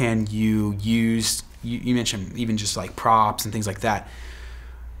room can you use. You mentioned even just like props and things like that.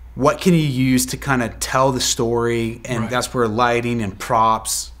 What can you use to kind of tell the story? And that's where lighting and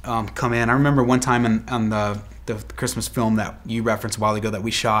props come in. I remember one time on the Christmas film that you referenced a while ago that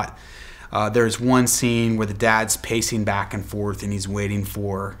we shot, There's one scene where the dad's pacing back and forth and he's waiting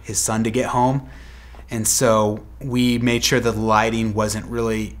for his son to get home. And so we made sure that the lighting wasn't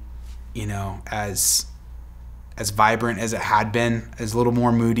really, as vibrant as it had been. It was a little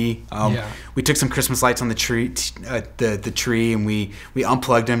more moody. We took some Christmas lights on the tree, the tree, and we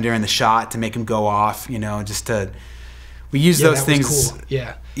unplugged them during the shot to make them go off. We use those things.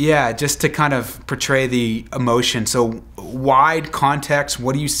 Cool. Just to kind of portray the emotion. So wide context.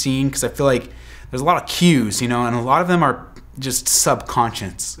 What are you seeing? Because I feel like there's a lot of cues, and a lot of them are just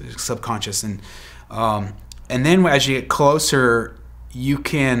subconscious, and then as you get closer, you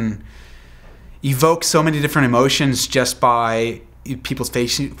can evoke so many different emotions just by people's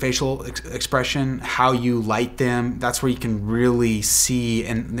facial expression, how you light them. That's where you can really see,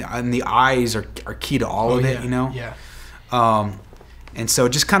 and the eyes are key to all of it, and so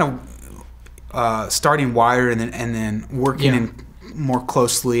just kind of starting wired and then working in more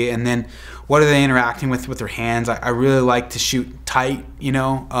closely, and then what are they interacting with their hands. I really like to shoot tight,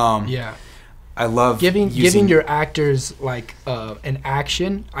 I love giving your actors like an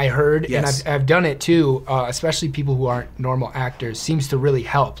action. I heard, and I've done it too. Especially people who aren't normal actors seems to really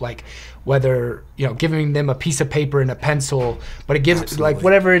help. Like whether giving them a piece of paper and a pencil, but it gives like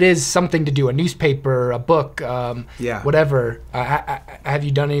whatever it is something to do. A newspaper, a book, whatever. Have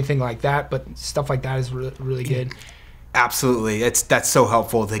you done anything like that? But stuff like that is really good. Absolutely, that's so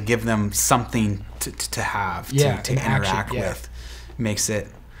helpful to give them something to have to interact with. Makes it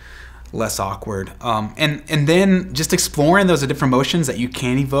less awkward, and then just exploring those different emotions that you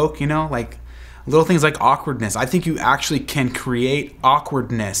can evoke, like little things like awkwardness. I think you actually can create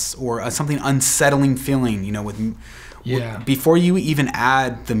awkwardness or something unsettling feeling, with before you even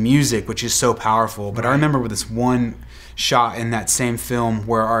add the music, which is so powerful. But I remember with this one shot in that same film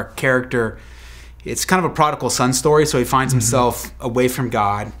where our character, it's kind of a prodigal son story, so he finds himself away from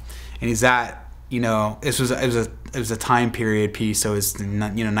God, and he's at it was a time period piece, so it's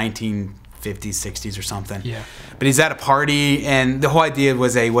 1950s, 60s or something. But he's at a party, and the whole idea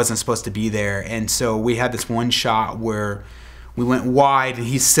was that he wasn't supposed to be there. And so we had this one shot where we went wide, and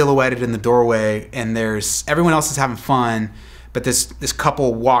he's silhouetted in the doorway, and everyone else is having fun, but this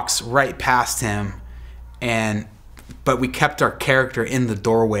couple walks right past him, but we kept our character in the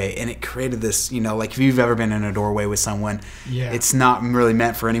doorway, and it created this, like if you've ever been in a doorway with someone, it's not really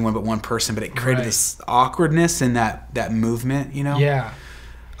meant for anyone but one person, but it created this awkwardness and that movement, but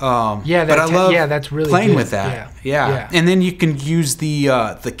I love that's really playing good. with that. And then you can use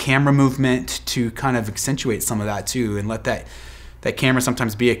the camera movement to kind of accentuate some of that too, and let that camera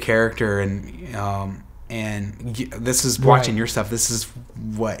sometimes be a character, and this is watching your stuff. This is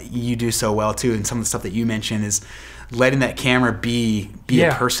what you do so well too, and some of the stuff that you mentioned is letting that camera be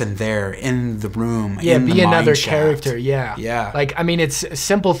a person there in the room. Be another character. Like it's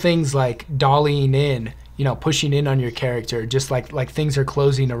simple things like dollying in, pushing in on your character, just like things are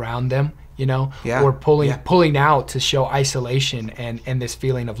closing around them, or pulling out to show isolation and this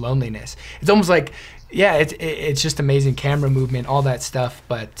feeling of loneliness. It's almost like it's just amazing camera movement, all that stuff.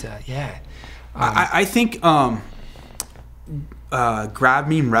 But I think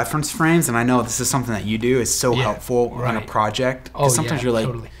grabbing reference frames, and I know this is something that you do, is so helpful on a project. Because sometimes you're like,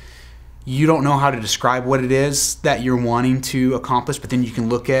 you don't know how to describe what it is that you're wanting to accomplish, but then you can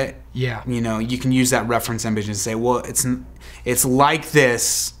look at, you can use that reference image and say, well, it's like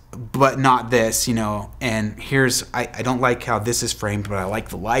this, but not this, and here's, I don't like how this is framed, but I like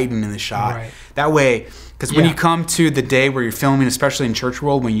the lighting in the shot. That way, because when you come to the day where you're filming, especially in church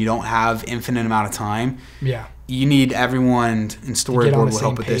world, when you don't have infinite amount of time, you need everyone in storyboard will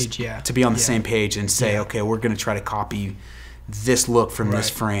help with this to be on the same page and say, okay, we're going to try to copy this look from this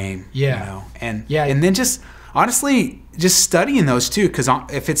frame, and then just honestly just studying those too, because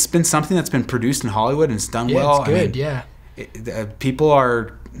if it's been something that's been produced in Hollywood and it's done well, it's good. People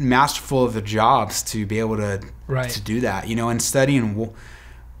are masterful of their jobs to be able to do that, and studying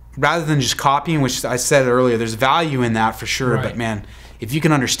rather than just copying, which I said earlier, there's value in that for sure. But man, if you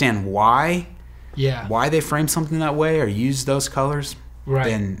can understand why they frame something that way or use those colors,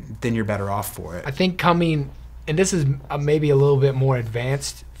 then you're better off for it. I think and this is maybe a little bit more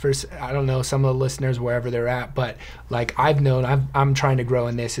advanced for, I don't know, some of the listeners wherever they're at, but like I'm trying to grow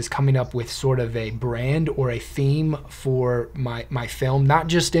in this, is coming up with sort of a brand or a theme for my film, not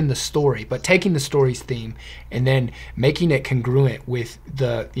just in the story, but taking the story's theme and then making it congruent with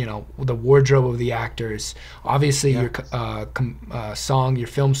the wardrobe of the actors, obviously your song, your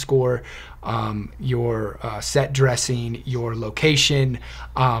film score, your set dressing, your location,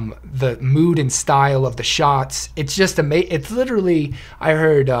 the mood and style of the shots. It's just amazing. It's literally, I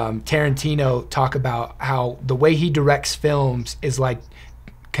heard Tarantino talk about how the way he directs films is like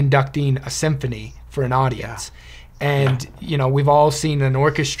conducting a symphony for an audience. And, you know, we've all seen an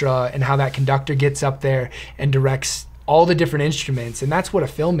orchestra and how that conductor gets up there and directs all the different instruments, and that's what a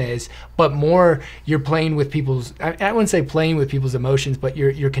film is. But more, you're playing with people's, I wouldn't say playing with people's emotions, but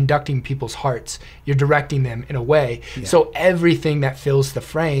you're conducting people's hearts. You're directing them in a way. Yeah. So everything that fills the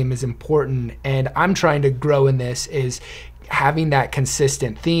frame is important, and I'm trying to grow in this is having that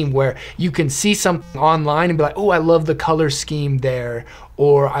consistent theme where you can see something online and be like, oh, I love the color scheme there,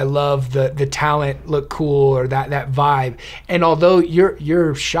 or I love the talent look cool, or that vibe. And although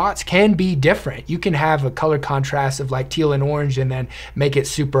your shots can be different, you can have a color contrast of like teal and orange and then make it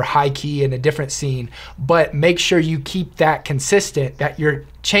super high key in a different scene, but make sure you keep that consistent, that you're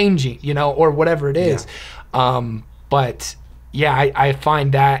changing, you know, or whatever it is. But yeah, I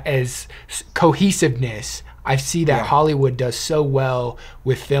find that as cohesiveness. I see that Hollywood does so well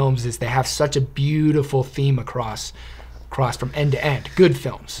with films is they have such a beautiful theme across from end to end. Good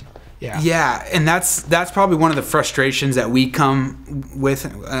films. Yeah, and that's probably one of the frustrations that we come with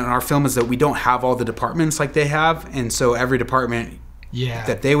in our film is that we don't have all the departments like they have, and so every department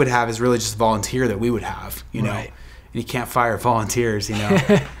that they would have is really just a volunteer that we would have, you know. And you can't fire volunteers, you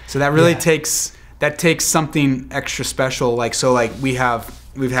know. So that really takes something extra special. Like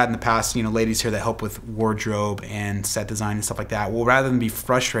we've had in the past, you know, ladies here that help with wardrobe and set design and stuff like that. Well, rather than be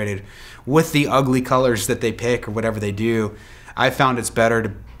frustrated with the ugly colors that they pick or whatever they do, I found it's better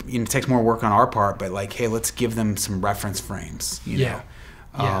to, you know, it takes more work on our part, but like, hey, let's give them some reference frames, you know.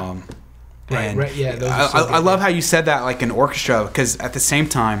 I love how you said that, like an orchestra, because at the same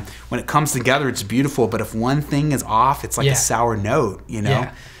time, when it comes together, it's beautiful, but if one thing is off, it's like a sour note, you know.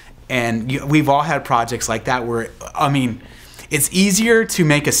 And we've all had projects like that where, I mean, it's easier to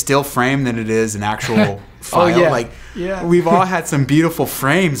make a still frame than it is an actual file. We've all had some beautiful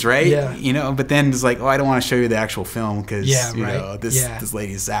frames, right? You know, but then it's like, oh, I don't want to show you the actual film because you know this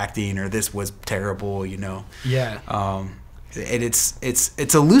lady's acting or this was terrible, you know. And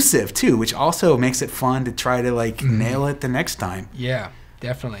it's elusive too, which also makes it fun to try to like nail it the next time. Yeah,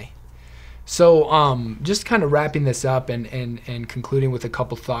 definitely. So just kind of wrapping this up and concluding with a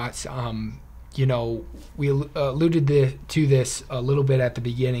couple thoughts. You know, we alluded to this a little bit at the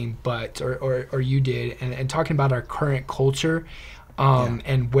beginning, but or you did, and talking about our current culture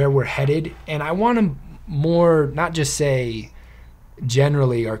and where we're headed. And I want to more not just say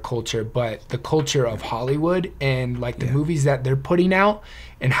generally our culture, but the culture of Hollywood and like the movies that they're putting out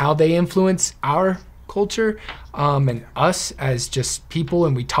and how they influence our culture and us as just people,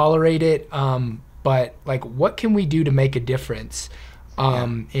 and we tolerate it. But like, what can we do to make a difference?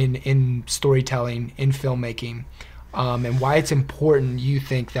 In storytelling, in filmmaking, and why it's important you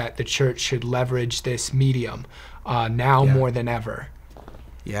think that the church should leverage this medium now more than ever.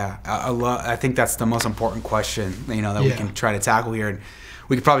 I think that's the most important question, you know, that we can try to tackle here, and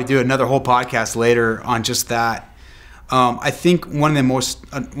we could probably do another whole podcast later on just that. I think one of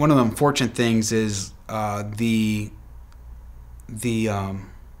the unfortunate things is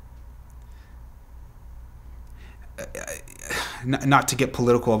not to get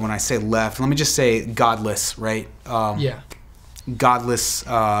political when I say left, let me just say godless, right? Godless.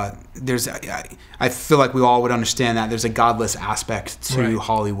 I feel like we all would understand that there's a godless aspect to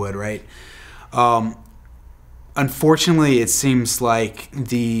Hollywood, right? Unfortunately, it seems like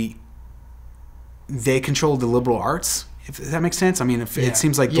they control the liberal arts, if that makes sense. I mean, it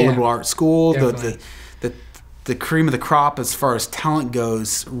seems like the liberal arts school, the cream of the crop as far as talent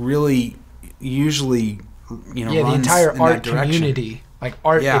goes, really usually, you know, the entire art community, like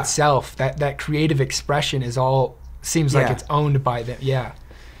art itself, that creative expression is all seems like it's owned by them.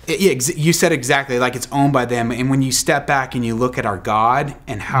 You said exactly, like it's owned by them. And when you step back and you look at our God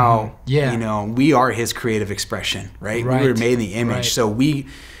and how you know, we are His creative expression, right? We were made in the image. So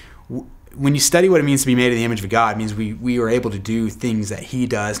when you study what it means to be made in the image of God, it means we are able to do things that He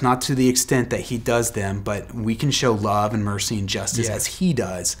does, not to the extent that He does them, but we can show love and mercy and justice as He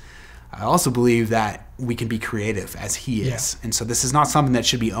does. I also believe that we can be creative as He is. And so this is not something that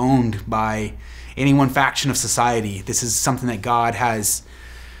should be owned by any one faction of society. This is something that God has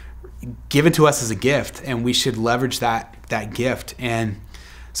given to us as a gift, and we should leverage that gift. And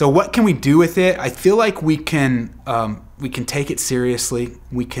so what can we do with it? I feel like we can take it seriously.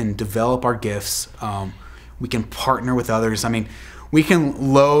 We can develop our gifts. We can partner with others. I mean, we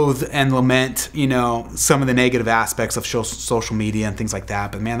can loathe and lament, you know, some of the negative aspects of social media and things like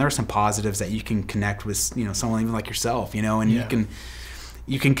that. But man, there are some positives that you can connect with, you know, someone even like yourself, you know, and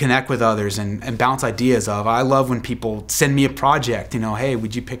you can connect with others and bounce ideas of. I love when people send me a project, you know, hey,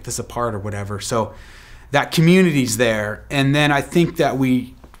 would you pick this apart or whatever. So that community's there. And then I think that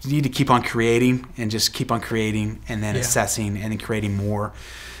we need to keep on creating and just keep on creating and then assessing and then creating more.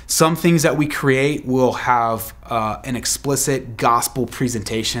 Some things that we create will have an explicit gospel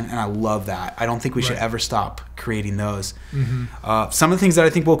presentation, and I love that. I don't think we should ever stop creating those. Some of the things that I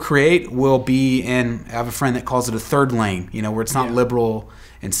think we'll create will be I have a friend that calls it a third lane, where it's not liberal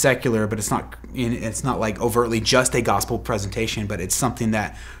and secular, but it's not like overtly just a gospel presentation, but it's something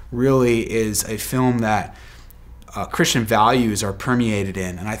that really is a film that Christian values are permeated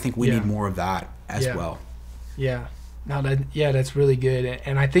in, and I think we need more of that as well. Yeah. No, that's really good,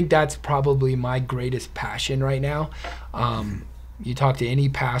 and I think that's probably my greatest passion right now. You talk to any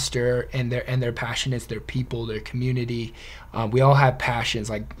pastor, and their passion is their people, their community. We all have passions,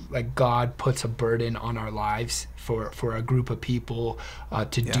 like God puts a burden on our lives for a group of people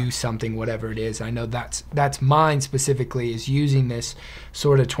to do something, whatever it is. I know that's mine specifically, is using this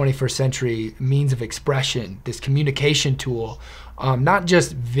sort of 21st century means of expression, this communication tool. Not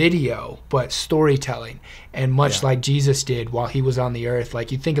just video, but storytelling. And much like Jesus did while he was on the earth,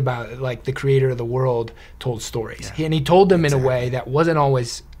 like you think about it, like the creator of the world told stories. And he told them in a way that wasn't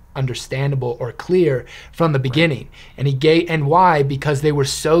always understandable or clear from the beginning. And why? Because they were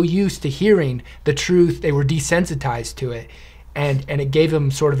so used to hearing the truth, they were desensitized to it. And it gave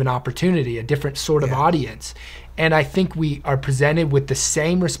them sort of an opportunity, a different sort of audience. And I think we are presented with the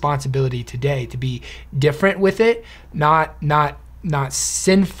same responsibility today to be different with it, not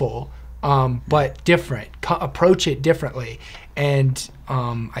sinful, but different. Approach it differently. And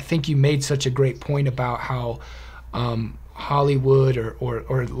I think you made such a great point about how Hollywood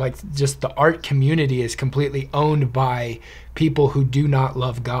or like just the art community is completely owned by people who do not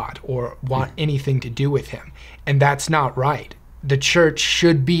love God or want anything to do with him. And that's not right. The church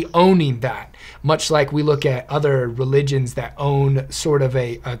should be owning that, much like we look at other religions that own sort of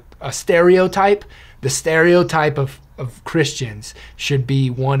a stereotype. The stereotype of Christians should be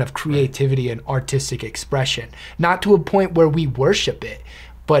one of creativity and artistic expression, not to a point where we worship it,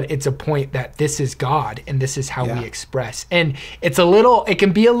 but it's a point that this is God and this is how we express. And it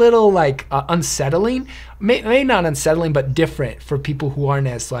can be a little like unsettling, maybe not unsettling, but different for people who aren't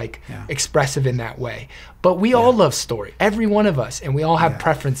as expressive in that way. But we all love story, every one of us, and we all have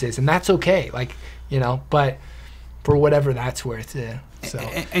preferences, and that's okay. But for whatever that's worth. So.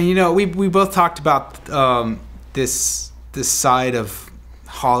 And we both talked about this side of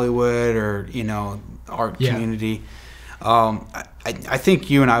Hollywood or art community. I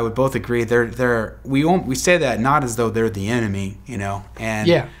think you and I would both agree we say that not as though they're the enemy,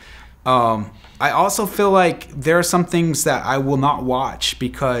 and I also feel like there are some things that I will not watch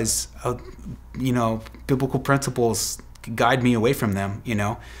because biblical principles guide me away from them,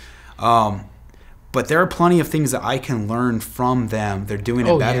 but there are plenty of things that I can learn from them. They're doing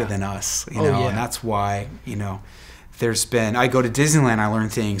it better than us, and that's why, I go to Disneyland, I learn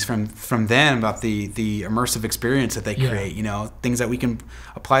things from them about the immersive experience that they create, things that we can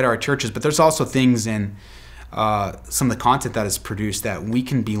apply to our churches. But there's also things in some of the content that is produced that we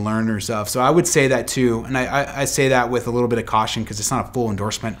can be learners of. So I would say that too, and I say that with a little bit of caution because it's not a full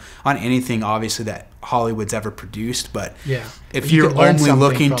endorsement on anything, obviously, that Hollywood's ever produced. But if you're only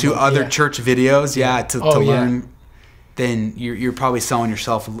looking to other church videos, to learn, then you're probably selling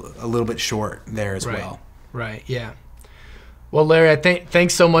yourself a little bit short there as well. Right, yeah. Well, Larry,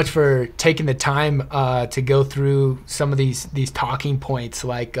 thanks so much for taking the time to go through some of these talking points,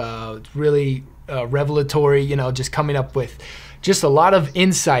 really revelatory, just coming up with just a lot of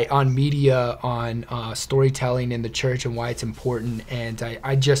insight on media, on storytelling in the church and why it's important. And I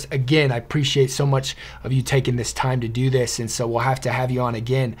appreciate so much of you taking this time to do this. And so we'll have to have you on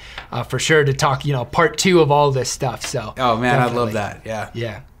again for sure to talk, part 2 of all this stuff. So. Oh man, definitely. I love that. Yeah.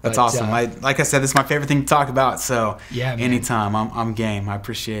 Yeah. That's awesome. Like I said, this is my favorite thing to talk about. So anytime, I'm game. I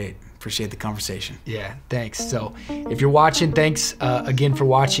appreciate the conversation. Yeah, thanks. So if you're watching, thanks again for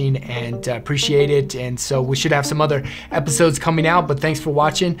watching, and appreciate it. And so we should have some other episodes coming out, but thanks for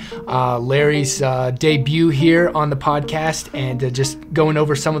watching Larry's debut here on the podcast, and just going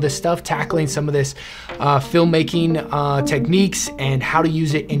over some of this stuff, tackling some of this filmmaking techniques and how to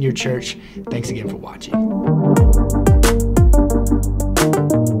use it in your church. Thanks again for watching.